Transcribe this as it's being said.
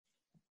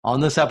On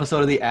this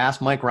episode of the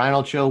Ask Mike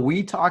Reinold Show,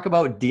 we talk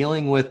about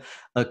dealing with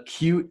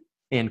acute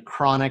and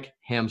chronic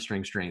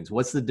hamstring strains.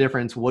 What's the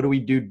difference? What do we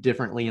do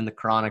differently in the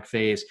chronic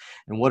phase?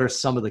 And what are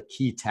some of the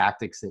key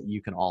tactics that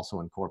you can also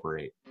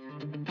incorporate?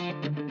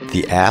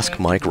 The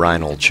Ask Mike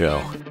Reinold Show.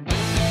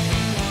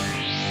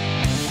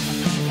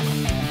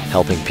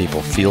 Helping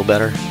people feel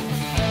better,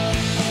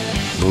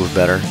 move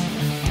better,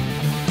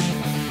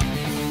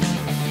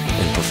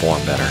 and perform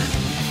better.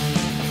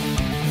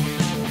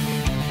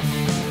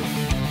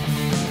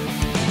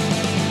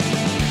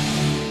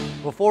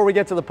 Before we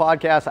get to the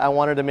podcast, I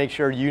wanted to make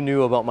sure you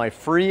knew about my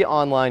free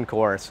online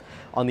course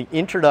on the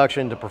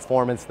Introduction to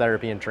Performance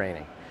Therapy and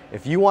Training.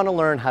 If you want to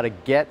learn how to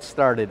get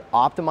started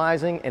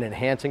optimizing and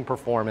enhancing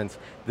performance,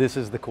 this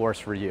is the course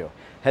for you.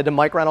 Head to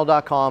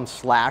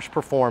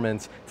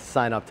mikereinold.com/performance to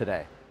sign up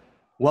today.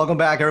 Welcome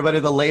back, everybody,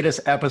 to the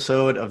latest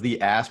episode of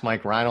the Ask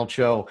Mike Reinold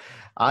Show.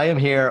 I am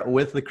here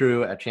with the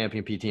crew at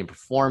Champion PT and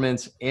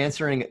Performance,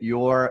 answering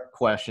your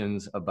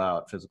questions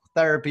about physical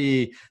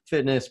therapy,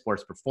 fitness,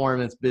 sports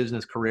performance,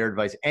 business, career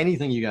advice,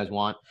 anything you guys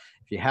want.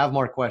 If you have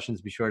more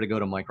questions, be sure to go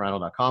to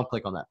mikereinold.com,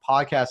 click on that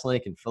podcast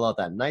link, and fill out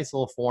that nice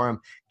little form.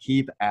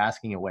 Keep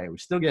asking away. We're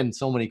still getting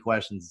so many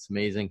questions. It's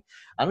amazing.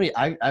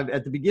 I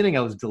at the beginning,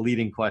 I was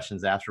deleting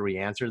questions after we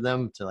answered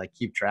them to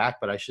keep track,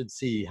 but I should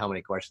see how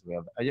many questions we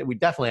have. We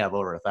definitely have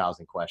over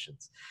 1,000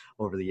 questions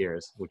over the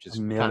years, which is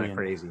kind of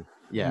crazy.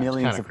 Yeah,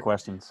 millions of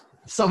questions.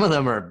 Some of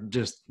them are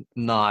just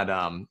not,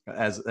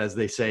 as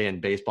they say in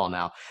baseball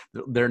now,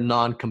 they're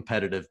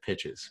non-competitive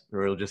pitches.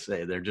 Or we'll just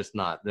say they're just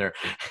not there.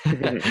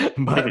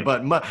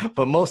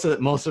 but most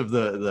of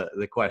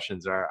the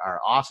questions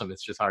are awesome.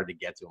 It's just hard to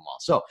get to them all.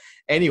 So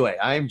anyway,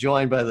 I am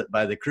joined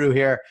by the crew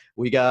here.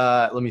 We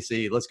got, let me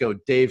see, let's go.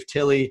 Dave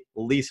Tilley,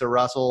 Lisa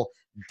Russell,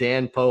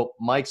 Dan Pope,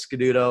 Mike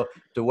Scaduto,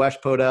 Dewesh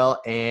Podell,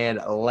 and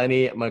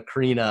Lenny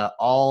Macrina,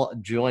 all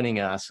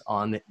joining us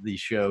on the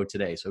show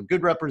today. So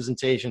good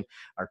representation.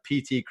 Our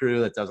PT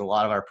crew that does a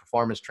lot of our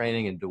performance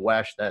training, and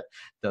Dewesh that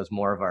does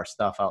more of our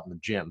stuff out in the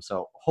gym.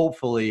 So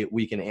hopefully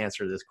we can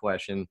answer this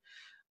question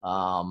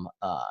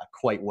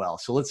quite well.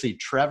 So let's see.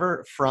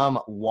 Trevor from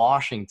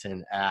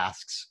Washington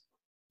asks,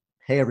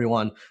 hey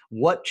everyone,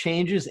 what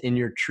changes in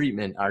your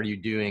treatment are you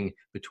doing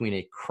between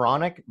a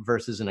chronic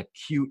versus an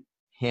acute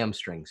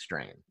hamstring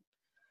strain?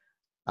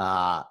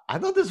 I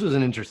thought this was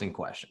an interesting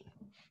question,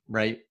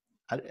 right?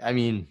 I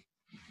mean,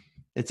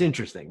 it's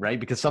interesting, right?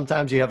 Because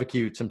sometimes you have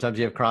acute, sometimes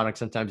you have chronic,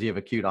 sometimes you have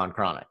acute on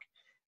chronic,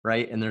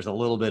 right? And there's a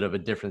little bit of a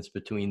difference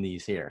between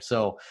these here.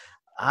 So,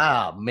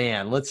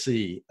 man, let's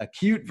see.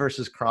 Acute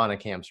versus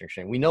chronic hamstring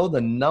strain. We know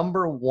the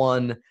number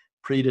one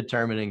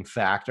predetermining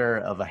factor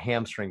of a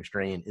hamstring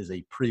strain is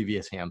a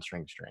previous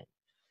hamstring strain,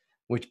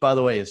 which, by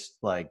the way, is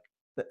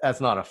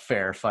that's not a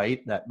fair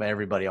fight. That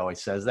everybody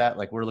always says that.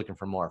 We're looking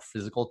for more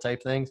physical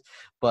type things,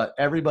 but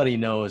everybody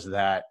knows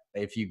that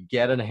if you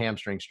get a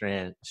hamstring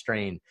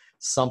strain,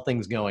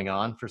 something's going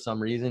on for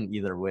some reason,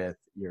 either with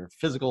your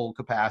physical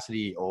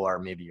capacity or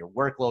maybe your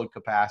workload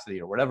capacity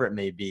or whatever it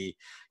may be,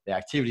 the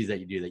activities that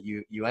you do, that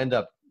you end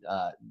up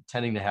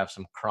tending to have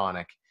some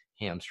chronic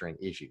hamstring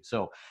issue.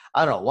 So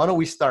I don't know. Why don't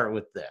we start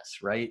with this,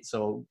 right?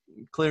 So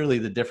clearly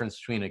the difference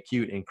between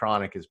acute and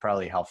chronic is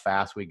probably how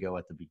fast we go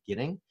at the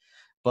beginning.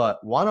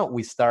 But why don't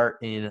we start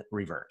in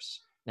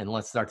reverse, and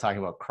let's start talking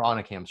about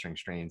chronic hamstring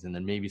strains and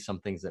then maybe some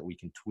things that we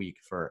can tweak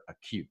for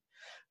acute.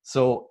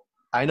 So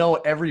I know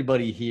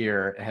everybody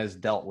here has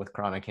dealt with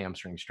chronic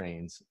hamstring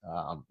strains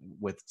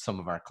with some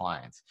of our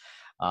clients.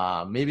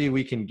 Maybe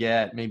we can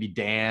get maybe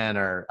Dan,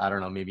 or I don't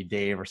know, maybe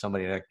Dave or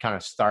somebody to kind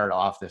of start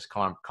off this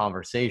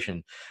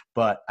conversation.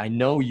 But I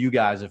know you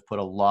guys have put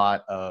a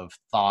lot of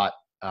thought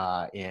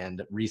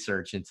and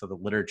research into the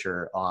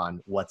literature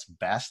on what's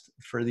best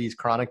for these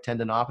chronic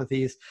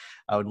tendinopathies.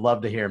 I would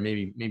love to hear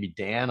maybe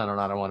Dan, I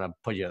don't want to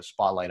put a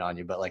spotlight on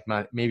you, but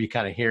maybe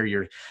kind of hear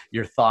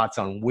your thoughts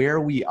on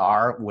where we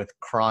are with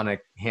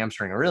chronic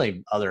hamstring, or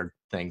really other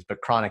things, but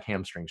chronic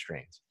hamstring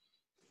strains.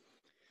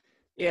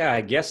 Yeah,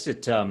 I guess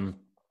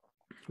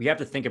we have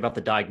to think about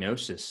the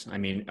diagnosis. I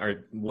mean,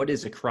 what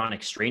is a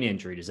chronic strain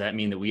injury? Does that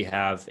mean that we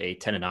have a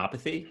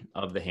tendinopathy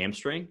of the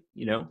hamstring?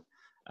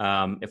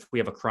 If we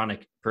have a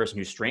chronic person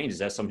who strains, is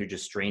that someone who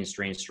just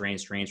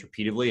strains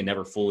repeatedly and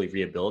never fully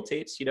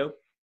rehabilitates?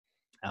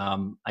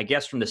 I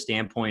guess from the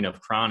standpoint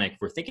of chronic,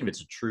 we're thinking if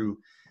it's a true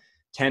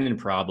tendon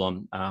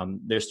problem,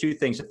 there's two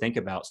things to think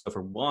about. So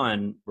for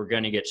one, we're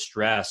going to get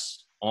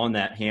stress on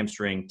that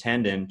hamstring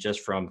tendon just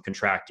from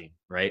contracting,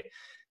 right?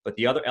 But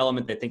the other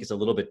element that I think is a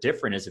little bit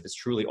different is if it's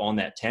truly on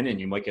that tendon,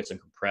 you might get some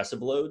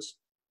compressive loads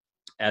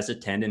as the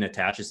tendon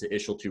attaches to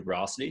ischial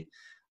tuberosity.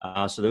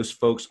 So those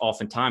folks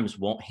oftentimes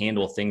won't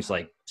handle things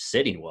like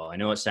sitting well. I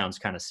know it sounds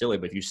kind of silly,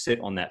 but if you sit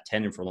on that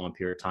tendon for a long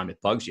period of time,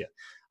 it bugs you.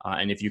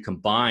 And if you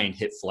combine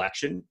hip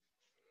flexion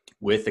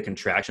with the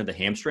contraction of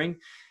the hamstring,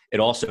 it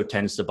also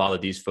tends to bother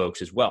these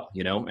folks as well,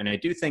 And I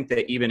do think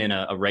that even in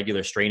a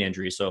regular strain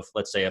injury, so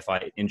let's say if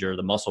I injure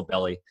the muscle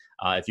belly,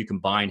 if you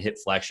combine hip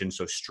flexion,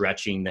 so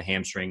stretching the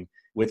hamstring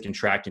with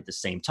contracting at the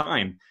same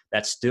time,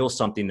 that's still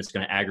something that's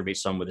going to aggravate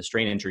someone with a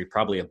strain injury,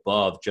 probably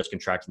above just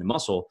contracting the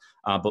muscle.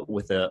 But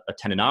with a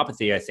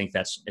tendinopathy, I think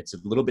it's a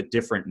little bit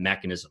different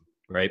mechanism,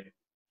 right?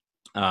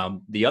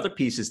 The other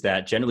piece is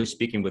that, generally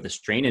speaking, with a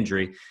strain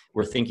injury,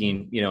 we're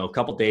thinking, a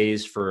couple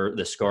days for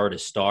the scar to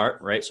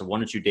start, right? So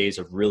 1 or 2 days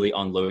of really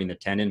unloading the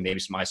tendon, maybe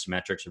some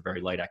isometrics or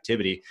very light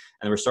activity.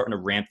 And then we're starting to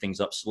ramp things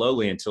up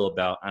slowly until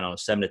about,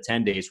 7 to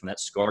 10 days when that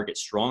scar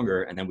gets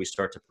stronger, and then we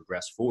start to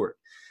progress forward.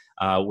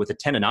 With a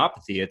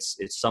tendinopathy, it's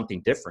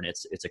something different.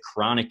 It's a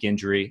chronic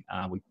injury.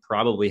 We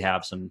probably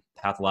have some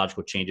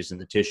pathological changes in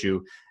the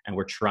tissue, and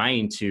we're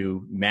trying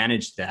to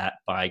manage that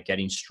by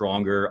getting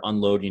stronger,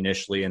 unloading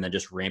initially, and then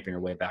just ramping our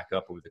way back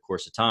up over the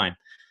course of time.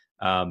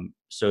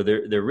 So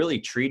they're really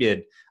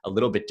treated a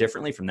little bit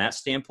differently from that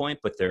standpoint,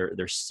 but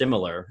they're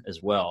similar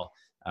as well.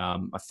 I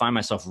find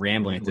myself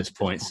rambling at this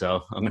point,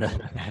 so I'm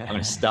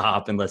gonna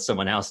stop and let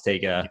someone else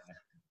take a.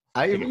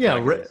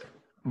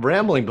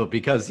 Rambling, but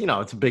because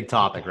it's a big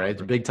topic, right?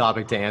 It's a big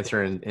topic to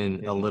answer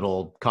in a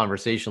little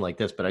conversation like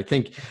this. But I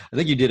think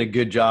you did a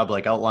good job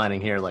like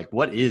outlining here, like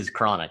what is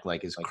chronic?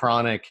 Like, is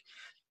chronic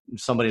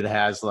somebody that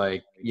has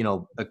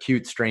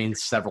acute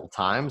strains several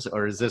times,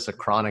 or is this a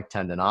chronic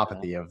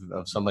tendinopathy of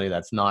somebody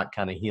that's not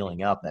kind of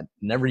healing up, that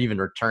never even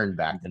returned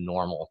back to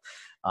normal?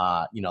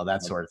 That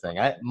sort of thing.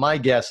 My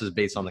guess is,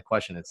 based on the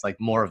question, it's like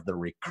more of the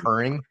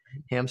recurring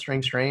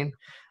hamstring strain.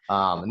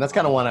 And that's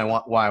kind of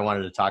why I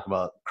wanted to talk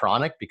about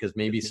chronic, because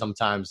maybe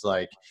sometimes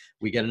like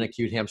we get an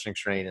acute hamstring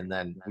strain and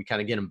then we kind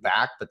of get them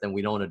back, but then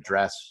we don't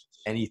address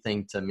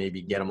anything to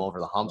maybe get them over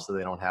the hump so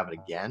they don't have it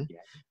again.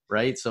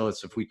 Right. So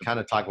if we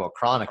kind of talk about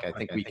chronic, I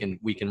think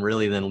we can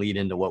really then lead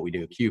into what we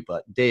do acute.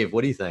 But Dave,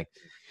 what do you think?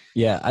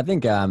 Yeah, I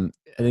think Dan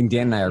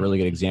and I are a really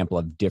good example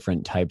of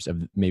different types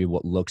of maybe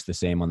what looks the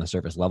same on the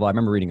surface level. I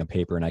remember reading a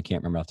paper, and I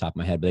can't remember off the top of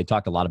my head, but they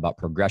talked a lot about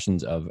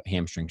progressions of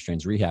hamstring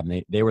strains rehab.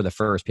 And they were the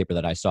first paper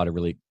that I saw to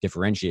really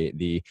differentiate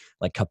the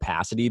like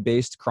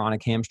capacity-based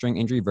chronic hamstring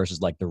injury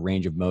versus like the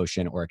range of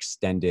motion or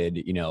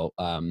extended,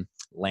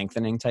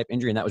 lengthening type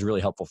injury. And that was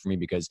really helpful for me,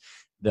 because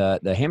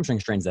the hamstring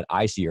strains that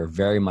I see are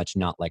very much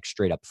not like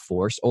straight up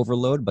force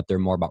overload, but they're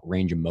more about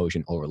range of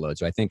motion overload.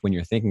 So I think when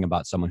you're thinking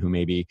about someone who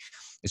maybe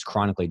is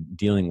chronically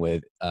dealing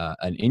with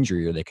an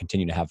injury, or they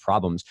continue to have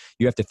problems,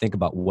 you have to think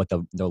about what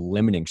the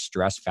limiting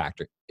stress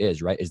factor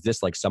is, right? Is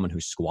this like someone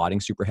who's squatting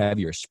super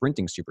heavy or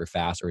sprinting super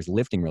fast or is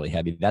lifting really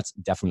heavy? That's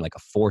definitely like a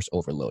force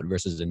overload,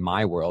 versus in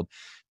my world,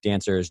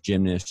 dancers,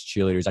 gymnasts,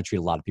 cheerleaders, I treat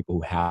a lot of people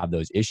who have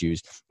those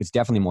issues. It's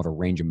definitely more of a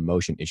range of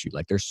motion issue.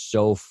 Like they're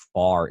so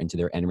far into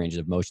their end ranges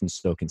of motion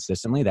so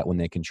consistently that when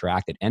they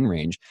contract at end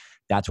range,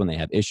 that's when they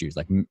have issues.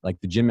 Like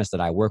the gymnasts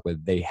that I work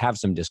with, they have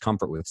some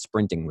discomfort with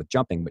sprinting, with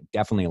jumping, but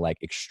definitely like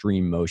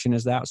extreme motion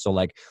is that. So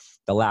like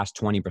the last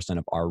 20%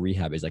 of our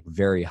rehab is like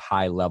very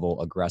high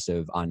level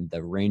aggressive on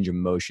the range of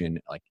motion,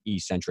 like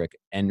eccentric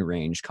end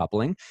range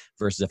coupling,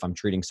 versus if I'm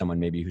treating someone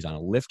maybe who's on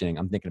a lifting,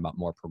 I'm thinking about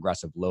more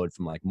progressive load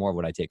from like more of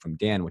what I take from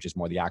Dan, which is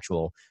more the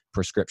actual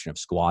prescription of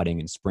squatting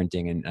and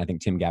sprinting. And I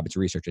think Tim Gabbett's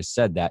research has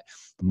said that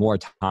more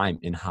time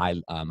in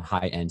high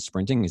end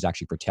sprinting is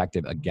actually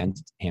protective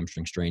against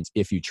hamstring strains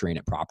if you train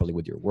it properly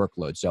with your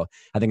workload. So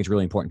I think it's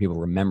really important people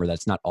remember that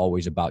it's not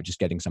always about just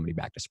getting somebody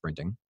back to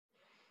sprinting.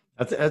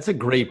 That's a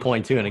great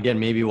point too. And again,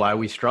 maybe why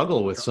we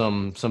struggle with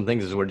some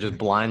things is we're just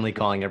blindly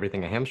calling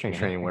everything a hamstring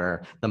strain,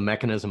 where the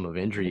mechanism of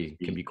injury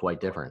can be quite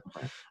different.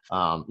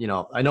 I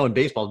know in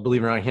baseball,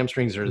 believe it or not,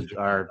 hamstrings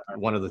are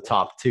one of the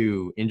top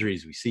 2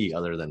 injuries we see,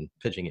 other than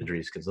pitching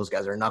injuries, because those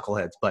guys are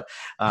knuckleheads. But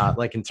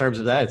like in terms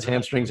of that, it's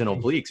hamstrings and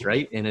obliques,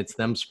 right? And it's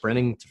them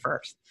sprinting to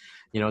first.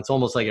 It's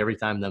almost like every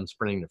time them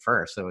sprinting to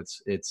first. So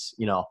it's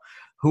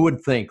who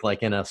would think,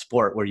 like in a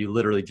sport where you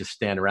literally just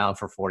stand around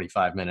for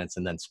 45 minutes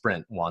and then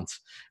sprint once,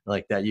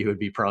 like that, you would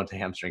be prone to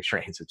hamstring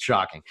strains? It's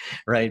shocking,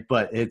 right?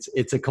 But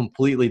it's a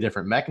completely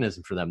different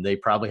mechanism for them. They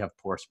probably have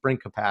poor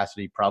sprint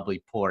capacity,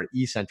 probably poor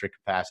eccentric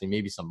capacity,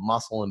 maybe some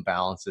muscle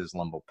imbalances,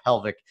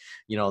 lumbopelvic,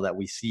 that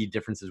we see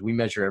differences. We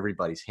measure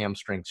everybody's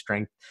hamstring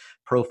strength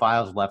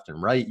profiles left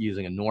and right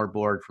using a NOR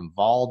board from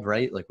Vald,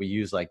 right? Like we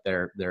use like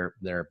their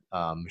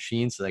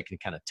machines so they can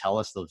kind of tell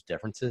us those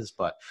differences,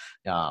 but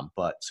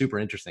super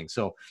interesting.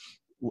 So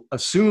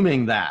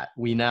assuming that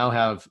we now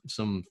have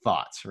some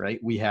thoughts, right?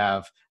 We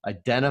have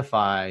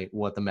identify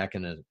what the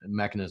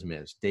mechanism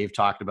is. Dave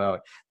talked about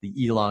the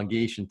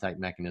elongation type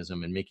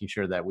mechanism and making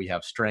sure that we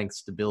have strength,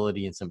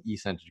 stability, and some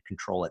eccentric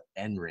control at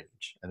end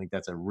range. I think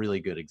that's a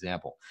really good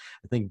example.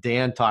 I think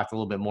Dan talked a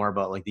little bit more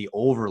about like the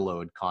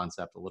overload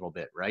concept a little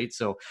bit, right?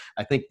 So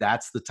I think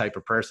that's the type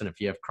of person, if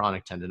you have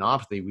chronic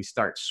tendinopathy, we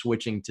start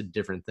switching to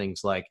different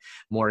things like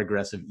more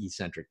aggressive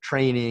eccentric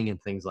training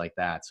and things like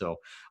that. So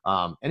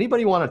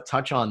anybody want to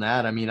touch on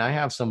that? I mean, I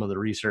have some of the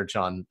research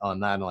on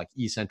that, like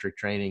eccentric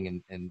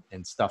training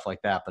and stuff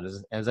like that. But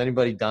has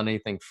anybody done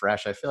anything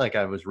fresh? I feel like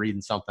I was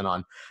reading something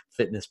on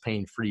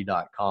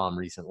fitnesspainfree.com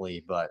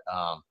recently, but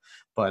I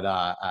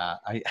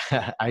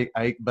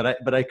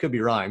could be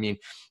wrong. I mean,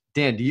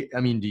 Dan, do you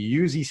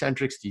use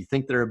eccentrics? Do you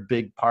think they're a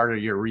big part of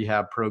your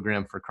rehab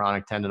program for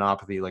chronic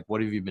tendinopathy? Like,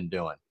 what have you been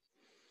doing?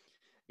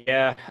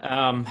 Yeah,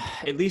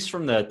 at least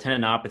from the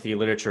tendinopathy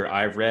literature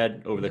I've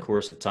read over the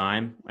course of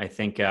time, I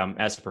think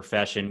as a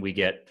profession, we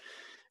get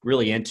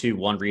really into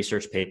one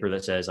research paper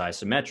that says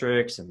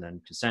isometrics and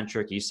then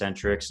concentric,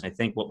 eccentrics. And I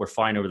think what we're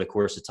finding over the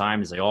course of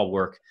time is they all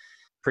work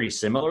pretty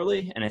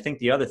similarly. And I think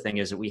the other thing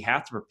is that we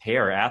have to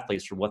prepare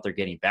athletes for what they're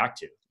getting back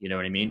to. You know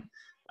what I mean?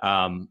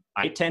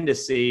 I tend to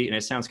see, and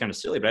it sounds kind of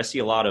silly, but I see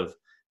a lot of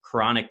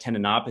chronic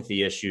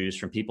tendinopathy issues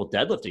from people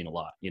deadlifting a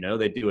lot. You know,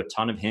 they do a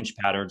ton of hinge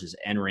patterns as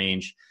end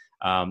range.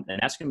 And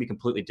that's going to be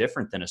completely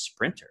different than a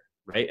sprinter,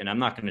 right? And I'm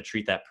not going to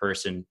treat that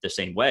person the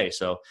same way.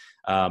 So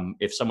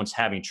if someone's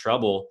having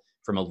trouble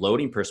from a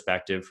loading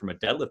perspective, from a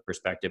deadlift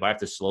perspective, I have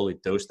to slowly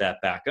dose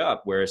that back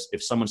up. Whereas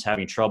if someone's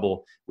having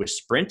trouble with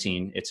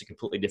sprinting, it's a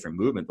completely different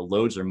movement. The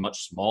loads are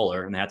much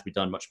smaller and they have to be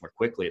done much more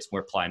quickly. It's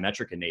more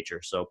plyometric in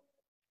nature. So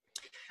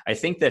I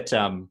think that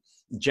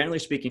generally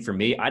speaking for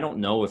me, I don't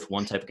know if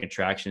one type of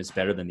contraction is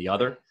better than the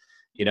other,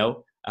 you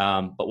know.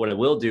 But what I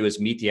will do is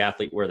meet the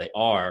athlete where they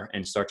are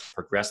and start to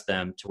progress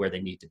them to where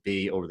they need to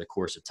be over the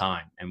course of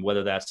time. And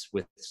whether that's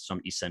with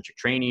some eccentric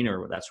training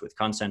or that's with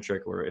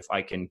concentric, or if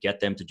I can get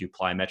them to do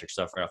plyometric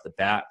stuff right off the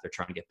bat, they're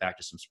trying to get back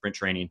to some sprint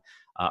training.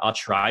 I'll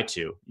try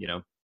to, you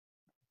know.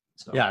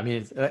 So. Yeah, I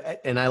mean,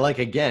 and I like,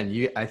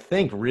 again, I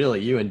think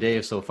really you and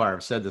Dave so far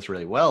have said this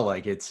really well.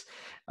 Like it's,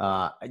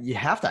 you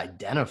have to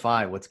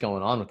identify what's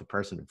going on with the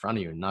person in front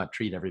of you and not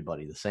treat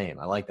everybody the same.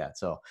 I like that.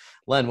 So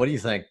Len, what do you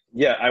think?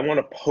 Yeah, I want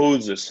to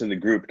pose this to the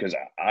group because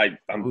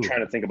I'm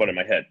trying to think about it in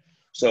my head.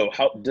 So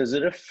how does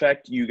it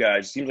affect you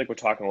guys? Seems like we're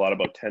talking a lot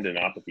about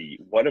tendinopathy.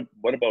 What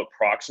about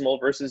proximal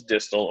versus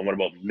distal, and what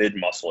about mid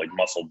muscle, like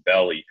muscle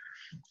belly?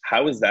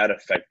 How is that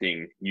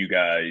affecting you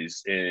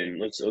guys in,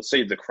 let's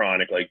say the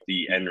chronic, like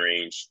the end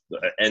range,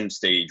 the end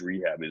stage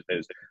rehab?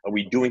 Are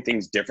we doing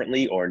things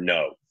differently or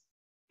no?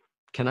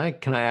 Can I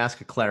ask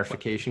a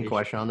clarification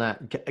question on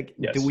that?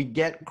 Yes. Do we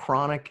get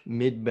chronic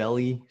mid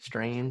belly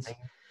strains?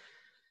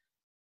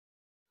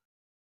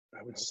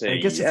 I would say, I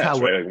guess yes, it's how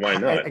right? Like, why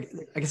not?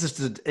 I guess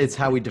it's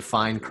how we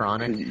define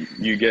chronic.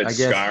 You get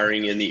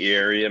scarring in the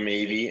area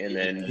maybe, and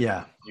then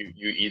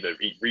you either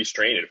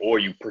restrain it or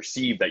you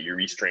perceive that you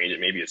restrained it.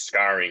 Maybe it's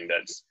scarring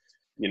that's,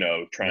 you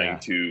know, trying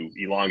to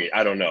elongate.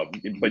 I don't know.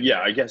 But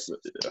yeah, I guess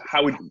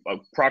how would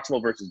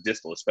proximal versus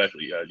distal,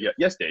 especially.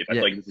 Yes, Dave. I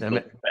feel like this is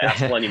the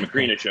Ask Lenny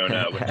Macrina show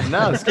now.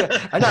 No, it's good.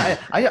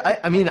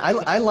 I mean,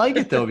 I like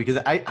it though, because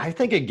I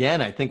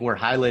think we're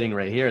highlighting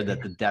right here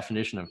that the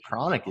definition of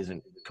chronic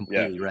isn't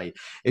completely right.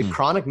 If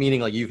chronic meaning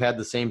like you've had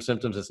the same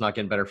symptoms, it's not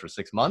getting better for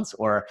 6 months,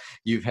 or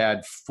you've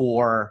had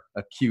 4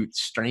 acute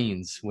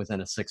strains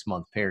within a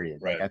 6-month period.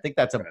 Right. Like, I think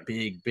that's a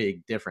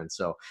big difference.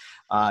 So,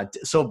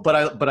 but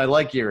I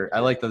like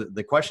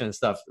the question and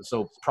stuff.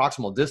 So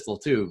proximal distal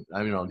too.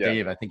 I mean,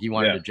 Dave, I think you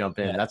wanted to jump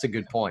in. Yeah. That's a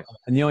good point.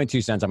 And the only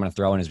 2 cents I'm going to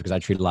throw in is because I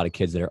treat a lot of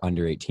kids that are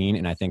under 18.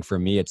 And I think for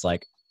me, it's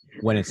like,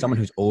 when it's someone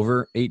who's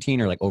over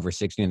 18 or like over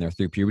 16 and they're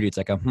through puberty, it's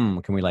like,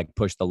 can we like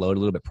push the load a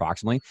little bit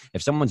proximally?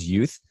 If someone's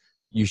youth,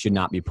 you should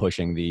not be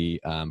pushing the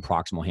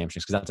proximal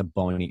hamstrings, because that's a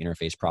bony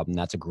interface problem.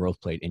 That's a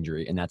growth plate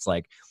injury. And that's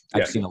like,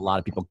 I've seen a lot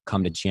of people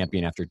come to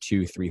champion after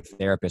 2-3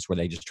 therapists where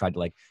they just tried to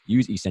like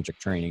use eccentric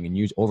training and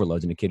use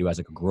overloads in a kid who has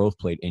like a growth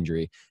plate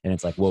injury. And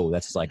it's like, whoa,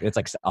 it's like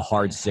a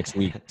hard 6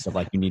 weeks of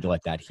like, you need to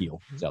let that heal.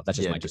 So that's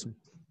just my just.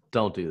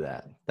 Don't do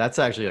that. That's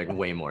actually like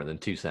way more than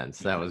 2 cents.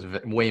 That was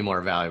way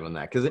more valuable than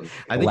that. Because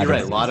I think you're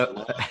right.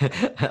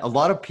 A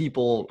lot of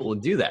people will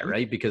do that,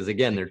 right? Because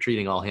again, they're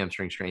treating all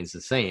hamstring strains the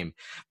same.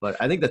 But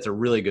I think that's a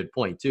really good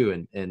point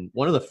too. And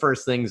one of the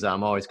first things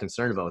I'm always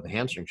concerned about with the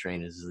hamstring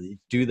strain is,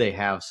 do they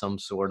have some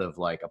sort of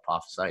like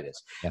apophysitis?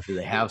 Do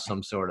they have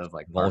some sort of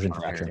like Vulsion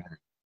fracture?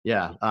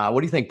 Yeah. What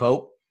do you think,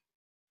 Pope?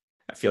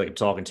 I feel like I'm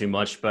talking too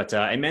much, but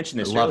I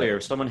mentioned this earlier.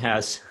 If someone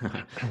has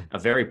a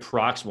very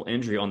proximal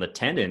injury on the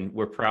tendon,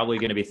 we're probably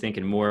going to be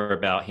thinking more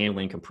about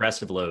handling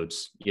compressive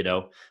loads, you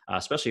know,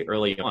 especially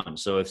early on.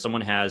 So if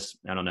someone has,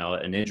 I don't know,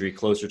 an injury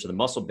closer to the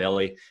muscle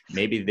belly,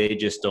 maybe they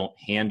just don't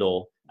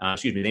handle,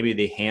 maybe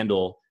they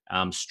handle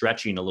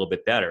stretching a little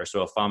bit better.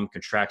 So if I'm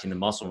contracting the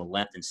muscle in a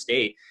lengthened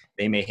state,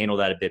 they may handle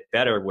that a bit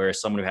better. Whereas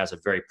someone who has a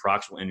very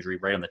proximal injury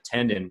right on the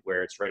tendon,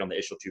 where it's right on the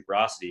ischial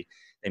tuberosity,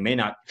 they may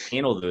not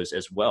handle those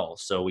as well.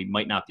 So we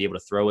might not be able to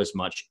throw as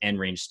much end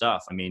range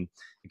stuff. I mean,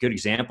 a good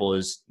example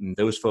is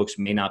those folks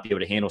may not be able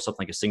to handle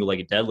something like a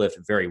single-legged deadlift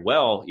very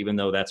well, even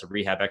though that's a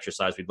rehab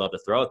exercise we'd love to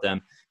throw at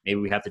them.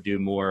 Maybe we have to do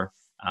more,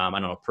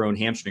 prone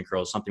hamstring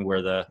curls, something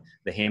where the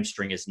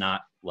hamstring is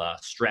not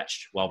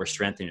stretched while we're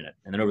strengthening it.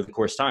 And then over the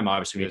course of time,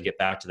 obviously we need to get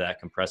back to that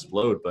compressive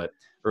load, but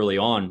early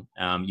on,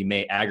 you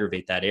may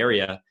aggravate that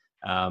area,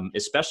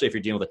 especially if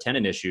you're dealing with a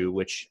tendon issue,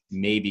 which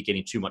may be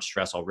getting too much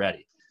stress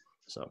already.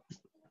 So.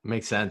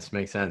 Makes sense.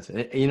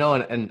 You know,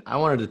 and I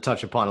wanted to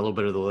touch upon a little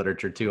bit of the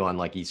literature too on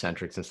like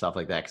eccentrics and stuff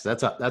like that,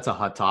 because that's a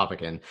hot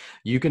topic, and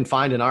you can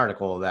find an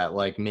article that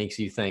like makes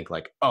you think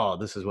like, oh,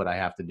 this is what I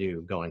have to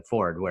do going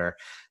forward, where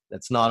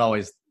that's not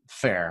always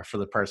fair for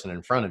the person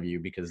in front of you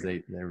because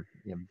they're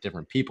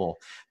different people.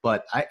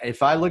 But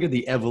if I look at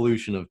the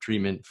evolution of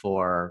treatment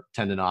for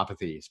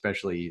tendinopathy,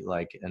 especially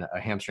like a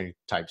hamstring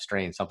type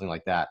strain, something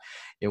like that,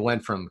 it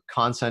went from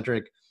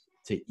concentric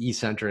to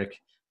eccentric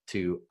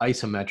to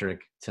isometric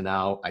to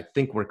now I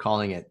think we're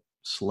calling it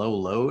slow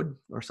load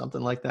or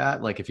something like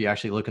that. Like if you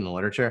actually look in the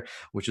literature,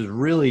 which is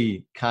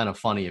really kind of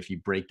funny if you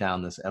break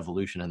down this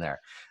evolution in there.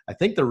 I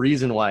think the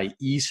reason why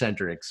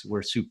eccentrics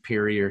were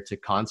superior to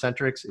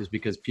concentrics is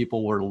because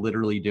people were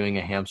literally doing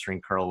a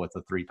hamstring curl with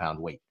a 3-pound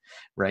weight,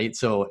 right?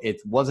 So it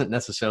wasn't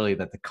necessarily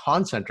that the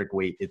concentric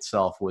weight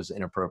itself was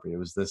inappropriate. It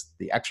was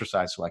the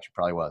exercise selection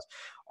probably was.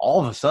 All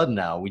of a sudden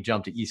now we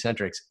jump to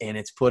eccentrics and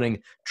it's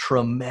putting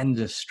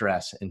tremendous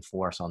stress and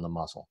force on the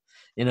muscle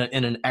in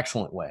an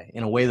excellent way,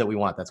 in a way that we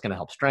want. That's going to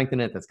help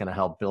strengthen it. That's going to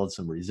help build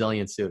some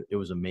resilience to it. It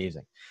was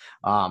amazing.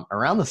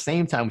 Around the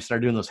same time, we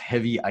started doing those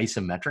heavy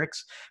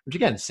isometrics, which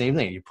again, same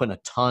thing. You're putting a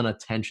ton of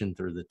tension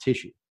through the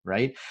tissue,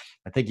 right?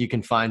 I think you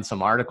can find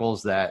some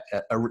articles that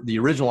the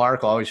original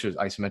article always shows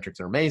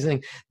isometrics are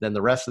amazing. Then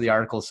the rest of the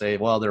articles say,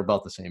 well, they're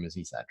about the same as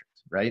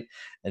eccentrics, right?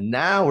 And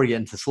now we're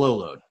getting to slow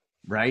load.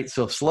 Right.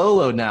 So slow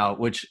load now,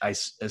 which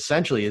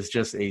essentially is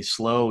just a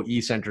slow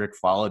eccentric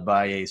followed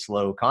by a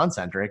slow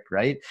concentric,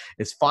 right?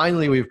 It's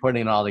finally we've put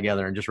it all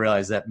together and just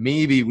realized that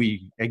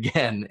maybe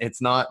again,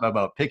 it's not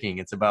about picking,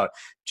 it's about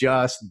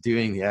just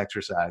doing the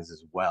exercise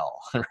as well,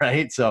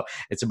 right? So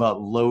it's about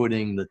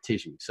loading the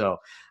tissue. So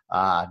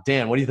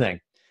Dan, what do you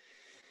think?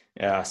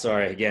 Yeah,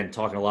 sorry, again,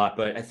 talking a lot,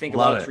 but I think a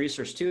lot of this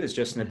research too is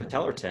just in the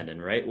patellar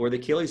tendon, right? Or the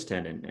Achilles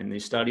tendon. And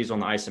these studies on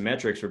the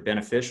isometrics were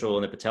beneficial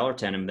in the patellar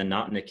tendon, but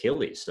not in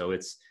Achilles. So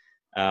it's,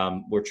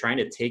 we're trying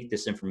to take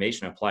this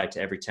information and apply it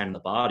to every tendon in the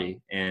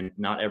body, and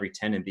not every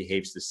tendon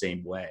behaves the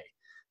same way.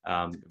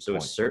 So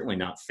it's certainly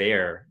not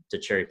fair to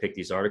cherry pick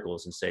these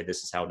articles and say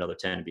this is how another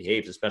tendon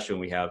behaves, especially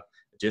when we have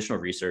additional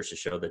research to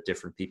show that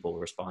different people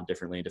respond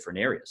differently in different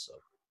areas. So.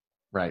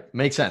 Right.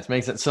 Makes sense.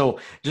 So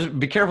just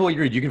be careful what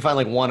you read. You can find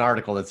like one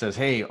article that says,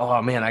 hey,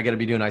 oh man, I got to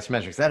be doing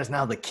isometrics. That is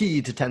now the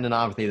key to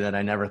tendinopathy that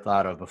I never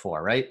thought of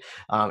before. Right.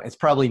 It's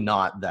probably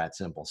not that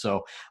simple.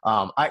 So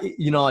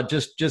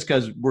just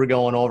because we're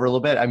going over a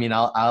little bit, I mean,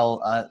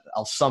 I'll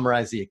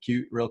summarize the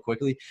acute real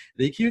quickly.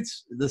 The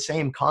acute's the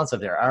same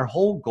concept there. Our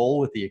whole goal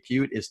with the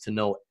acute is to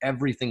know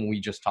everything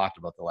we just talked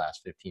about the last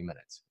 15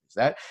 minutes.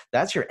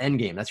 That's your end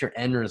game. That's your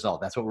end result.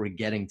 That's what we're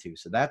getting to.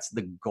 So that's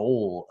the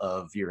goal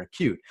of your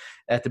acute.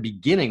 At the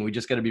beginning, we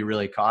just got to be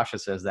really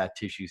cautious as that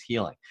tissue's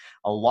healing.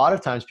 A lot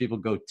of times people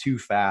go too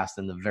fast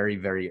in the very,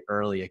 very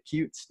early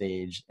acute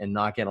stage and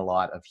not get a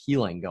lot of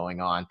healing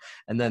going on.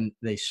 And then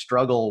they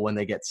struggle when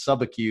they get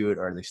subacute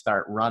or they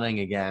start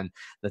running again,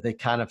 that they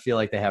kind of feel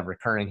like they have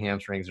recurring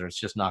hamstrings or it's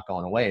just not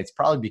going away. It's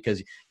probably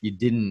because you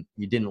didn't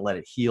let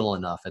it heal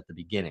enough at the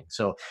beginning.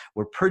 So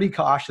we're pretty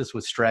cautious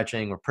with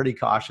stretching. We're pretty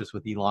cautious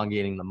with elongating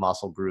the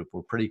muscle group.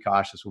 We're pretty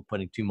cautious with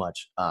putting too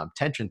much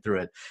tension through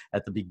it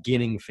at the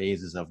beginning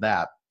phases of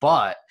that.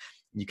 But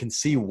you can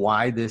see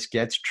why this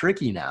gets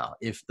tricky now.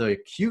 If the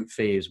acute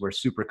phase, we're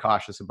super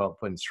cautious about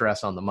putting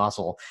stress on the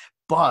muscle,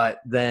 but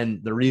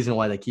then the reason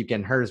why they keep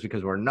getting hurt is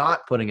because we're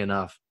not putting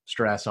enough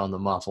stress on the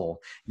muscle.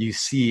 You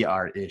see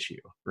our issue,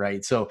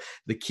 right? So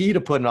the key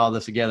to putting all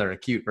this together,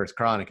 acute versus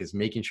chronic, is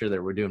making sure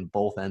that we're doing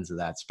both ends of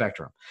that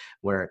spectrum.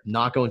 We're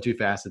not going too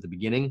fast at the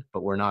beginning,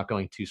 but we're not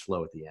going too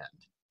slow at the end.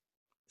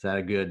 Is that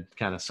a good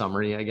kind of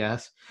summary, I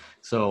guess?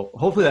 So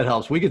hopefully that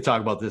helps. We could talk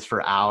about this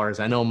for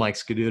hours. I know Mike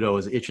Scaduto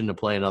is itching to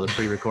play another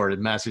pre-recorded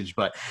message,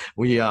 but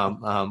we'll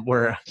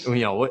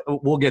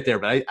get there.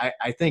 But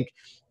I think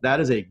that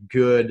is a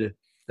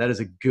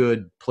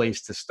good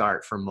place to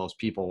start for most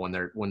people when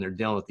they're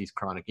dealing with these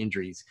chronic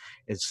injuries,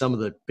 is some of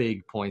the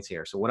big points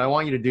here. So what I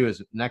want you to do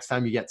is next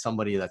time you get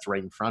somebody that's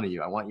right in front of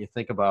you, I want you to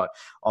think about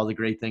all the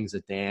great things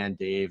that Dan,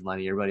 Dave,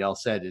 Lenny, everybody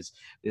else said, is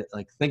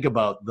like, think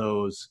about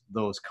those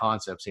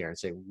concepts here and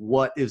say,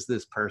 what is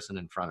this person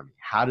in front of me?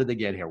 How did they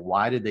get here?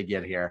 Why did they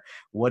get here?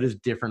 What is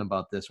different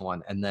about this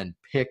one? And then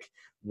pick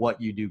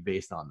what you do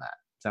based on that.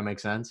 Does that make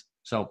sense?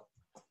 So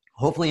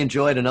hopefully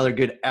enjoyed another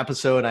good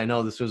episode. I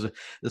know this is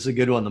a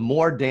good one. The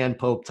more Dan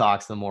Pope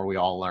talks, the more we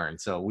all learn.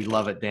 So we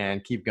love it, Dan.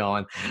 Keep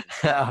going.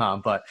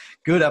 But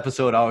good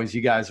episode always.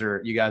 You guys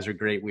are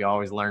great. We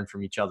always learn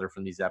from each other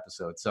from these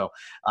episodes. So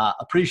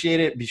appreciate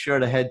it. Be sure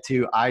to head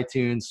to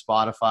iTunes,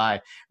 Spotify,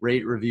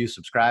 rate, review,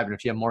 subscribe. And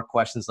if you have more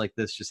questions like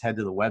this, just head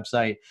to the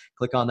website,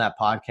 click on that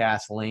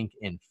podcast link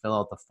and fill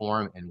out the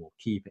form, and we'll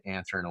keep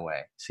answering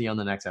away. See you on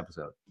the next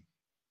episode.